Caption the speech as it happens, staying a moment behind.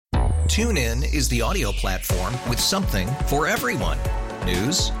TuneIn is the audio platform with something for everyone.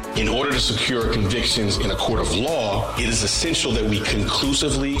 News. In order to secure convictions in a court of law, it is essential that we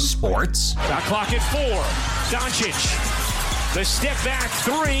conclusively. Sports. Shot clock at 4. Doncic. The step back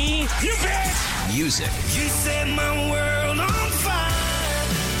 3. You bet. Music. You set my world on fire.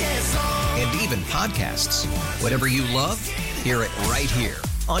 Yes, and even podcasts. Whatever you love, hear it right here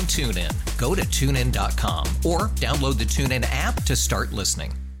on TuneIn. Go to TuneIn.com or download the TuneIn app to start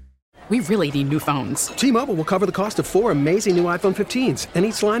listening. We really need new phones. T-Mobile will cover the cost of 4 amazing new iPhone 15s, and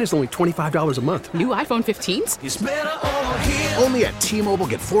each line is only $25 a month. New iPhone 15s? it's better over here. Only at T-Mobile,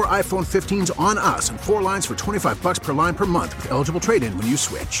 get 4 iPhone 15s on us and 4 lines for $25 per line per month with eligible trade-in when you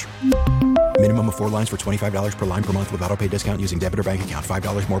switch. Minimum of 4 lines for $25 per line per month with autopay discount using debit or bank account.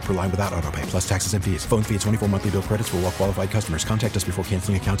 $5 more per line without autopay, plus taxes and fees. Phone fee at 24 monthly bill credits for well-qualified customers. Contact us before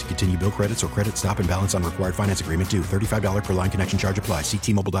canceling account to continue bill credits or credit stop and balance on required finance agreement due. $35 per line connection charge applies. See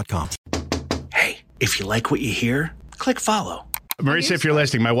T-Mobile.com. Hey, if you like what you hear, click follow. Marissa, if you're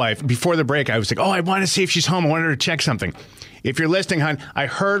listening, my wife, before the break, I was like, I want to see if she's home. I wanted her to check something. If you're listening, hon, I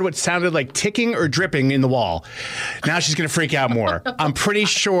heard what sounded like ticking or dripping in the wall. Now she's going to freak out more. I'm pretty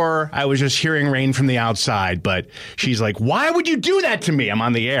sure I was just hearing rain from the outside, but she's like, why would you do that to me? I'm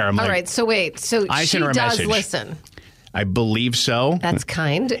on the air. I'm All like, right, so wait. So I she sent her a does message. listen. I believe so. That's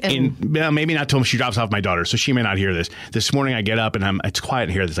kind. And Maybe not till she drops off my daughter, so she may not hear this. This morning I get up and it's quiet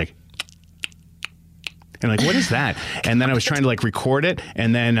in here. It's like, and like, what is that? And then I was trying to like record it,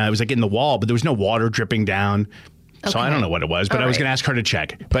 and then I was like in the wall, but there was no water dripping down. So I don't know what it was, but I was going to ask her to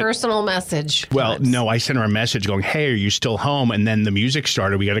check. But, personal message. Well, no, I sent her a message going, hey, are you still home? And then the music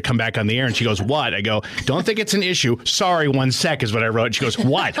started. We got to come back on the air. And she goes, what? I go, don't think it's an issue. Sorry, 1 sec is what I wrote. And she goes,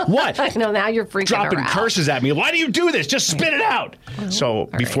 what? What? I know, now you're freaking Dropping her out. curses at me. Why do you do this? Just spit it out. So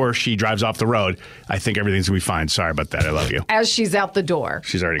before she drives off the road, I think everything's going to be fine. Sorry about that. I love you. As she's out the door.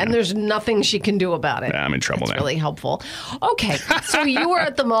 She's already And gone. there's nothing she can do about it. I'm in trouble That's now. really helpful. Okay, so you were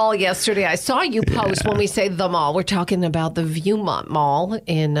at the mall yesterday. I saw you post when we say the mall. We're talking about the Viewmont Mall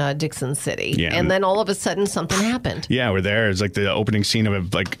in Dixon City. Yeah. And then all of a sudden something happened. Yeah, we're there. It's like the opening scene of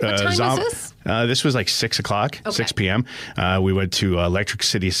a like. What time was this? This was like 6 o'clock, Okay. 6 p.m. We went to Electric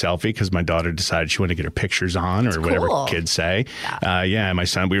City Selfie because my daughter decided she wanted to get her pictures on, or whatever cool. kids say. Yeah, my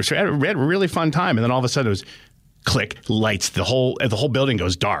son. We had a really fun time, and then all of a sudden it was. Click, lights, the whole building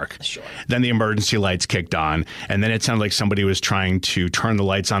goes dark. Sure. Then the emergency lights kicked on, and then it sounded like somebody was trying to turn the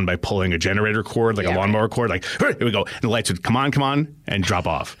lights on by pulling a generator cord, like a lawnmower cord, like, here we go. And the lights would come on, and drop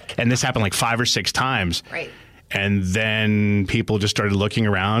off. And this happened like 5 or 6 times. Right. And then people just started looking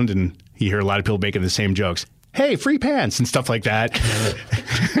around, and you hear a lot of people making the same jokes. Hey, free pants and stuff like that.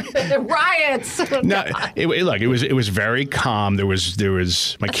 Riots. No, it was very calm. There was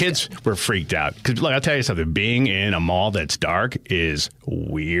my kids were freaked out because look, I'll tell you something. Being in a mall that's dark is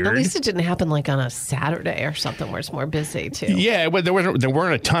weird. At least it didn't happen like on a Saturday or something where it's more busy too. Yeah, well, there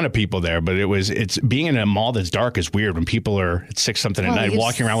weren't a ton of people there, but it's being in a mall that's dark is weird when people are at 6 something at night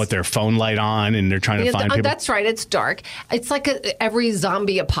walking around with their phone light on and they're trying to find people. That's right. It's dark. It's like every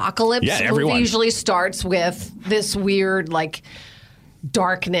zombie apocalypse movie usually starts with this weird like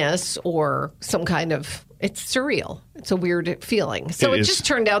darkness or some kind of, it's surreal. It's a weird feeling. So it just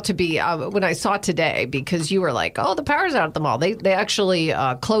turned out to be when I saw it today, because you were like, oh, the power's out at the mall. They actually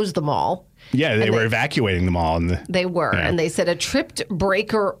closed the mall. Yeah, they were evacuating the mall. They were. Yeah. And they said a tripped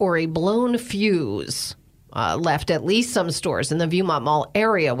breaker or a blown fuse left at least some stores in the Viewmont Mall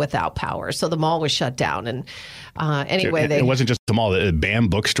area without power. So the mall was shut down. And anyway, it wasn't just the mall. The BAM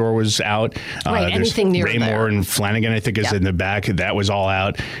bookstore was out. Right, anything near Raymore there. and Flanagan, I think, is in the back. That was all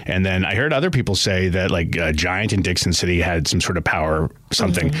out. And then I heard other people say that like Giant in Dixon City had some sort of power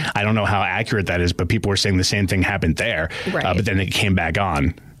something. Mm-hmm. I don't know how accurate that is, but people were saying the same thing happened there. Right. But then it came back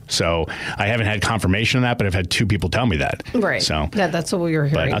on. So I haven't had confirmation of that, but I've had 2 people tell me that. Right. So that's what we were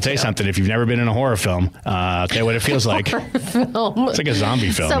hearing. But I'll tell you something. If you've never been in a horror film, I'll tell you what it feels like. Film. It's like a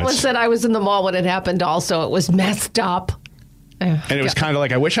zombie film. Someone said I was in the mall when it happened also. It was messed up. And it was kind of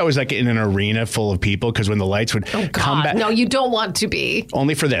like, I wish I was like in an arena full of people, because when the lights would come back. No, you don't want to be.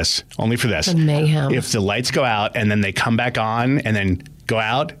 Only for this. The mayhem. If the lights go out and then they come back on and then go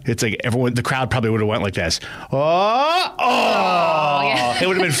out, it's like the crowd probably would have went like this. Yeah. It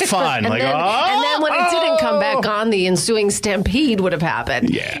would have been fun. and then when it didn't come back on, the ensuing stampede would have happened.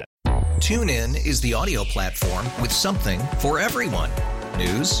 Yeah. TuneIn is the audio platform with something for everyone.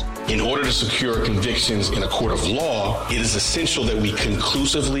 News. In order to secure convictions in a court of law, it is essential that we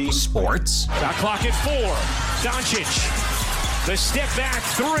conclusively. Sports. Shot clock at 4. Doncic. The step back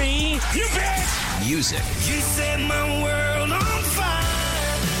 3. You bet. Music. You set my world on fire.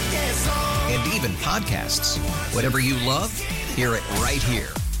 Yes, and even podcasts. Whatever you love, hear it right here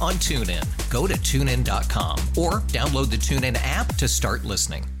on TuneIn. Go to TuneIn.com or download the TuneIn app to start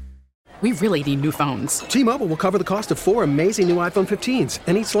listening. We really need new phones. T-Mobile will cover the cost of 4 amazing new iPhone 15s,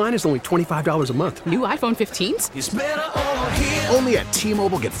 and each line is only $25 a month. New iPhone 15s? It's better over here. Only at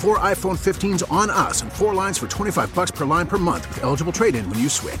T-Mobile, get 4 iPhone 15s on us and 4 lines for $25 per line per month with eligible trade-in when you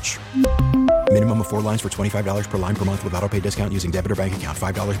switch. Minimum of 4 lines for $25 per line per month with autopay discount using debit or bank account.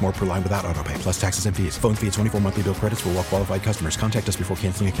 $5 more per line without autopay, plus taxes and fees. Phone fee at 24 monthly bill credits for well-qualified customers. Contact us before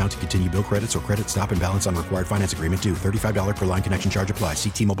canceling account to continue bill credits or credit stop and balance on required finance agreement due. $35 per line connection charge applies. See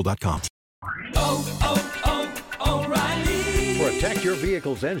T-Mobile.com. O'Reilly. Protect your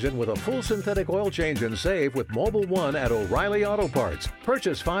vehicle's engine with a full synthetic oil change and save with Mobile One at O'Reilly Auto Parts.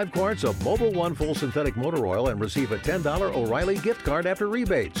 Purchase 5 quarts of Mobile One full synthetic motor oil and receive a $10 O'Reilly gift card after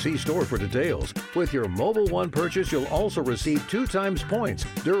rebate. See store for details. With your Mobile One purchase, you'll also receive 2 times points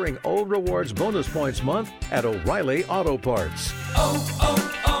during O Rewards Bonus Points Month at O'Reilly Auto Parts.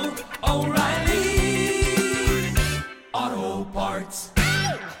 O'Reilly Auto Parts.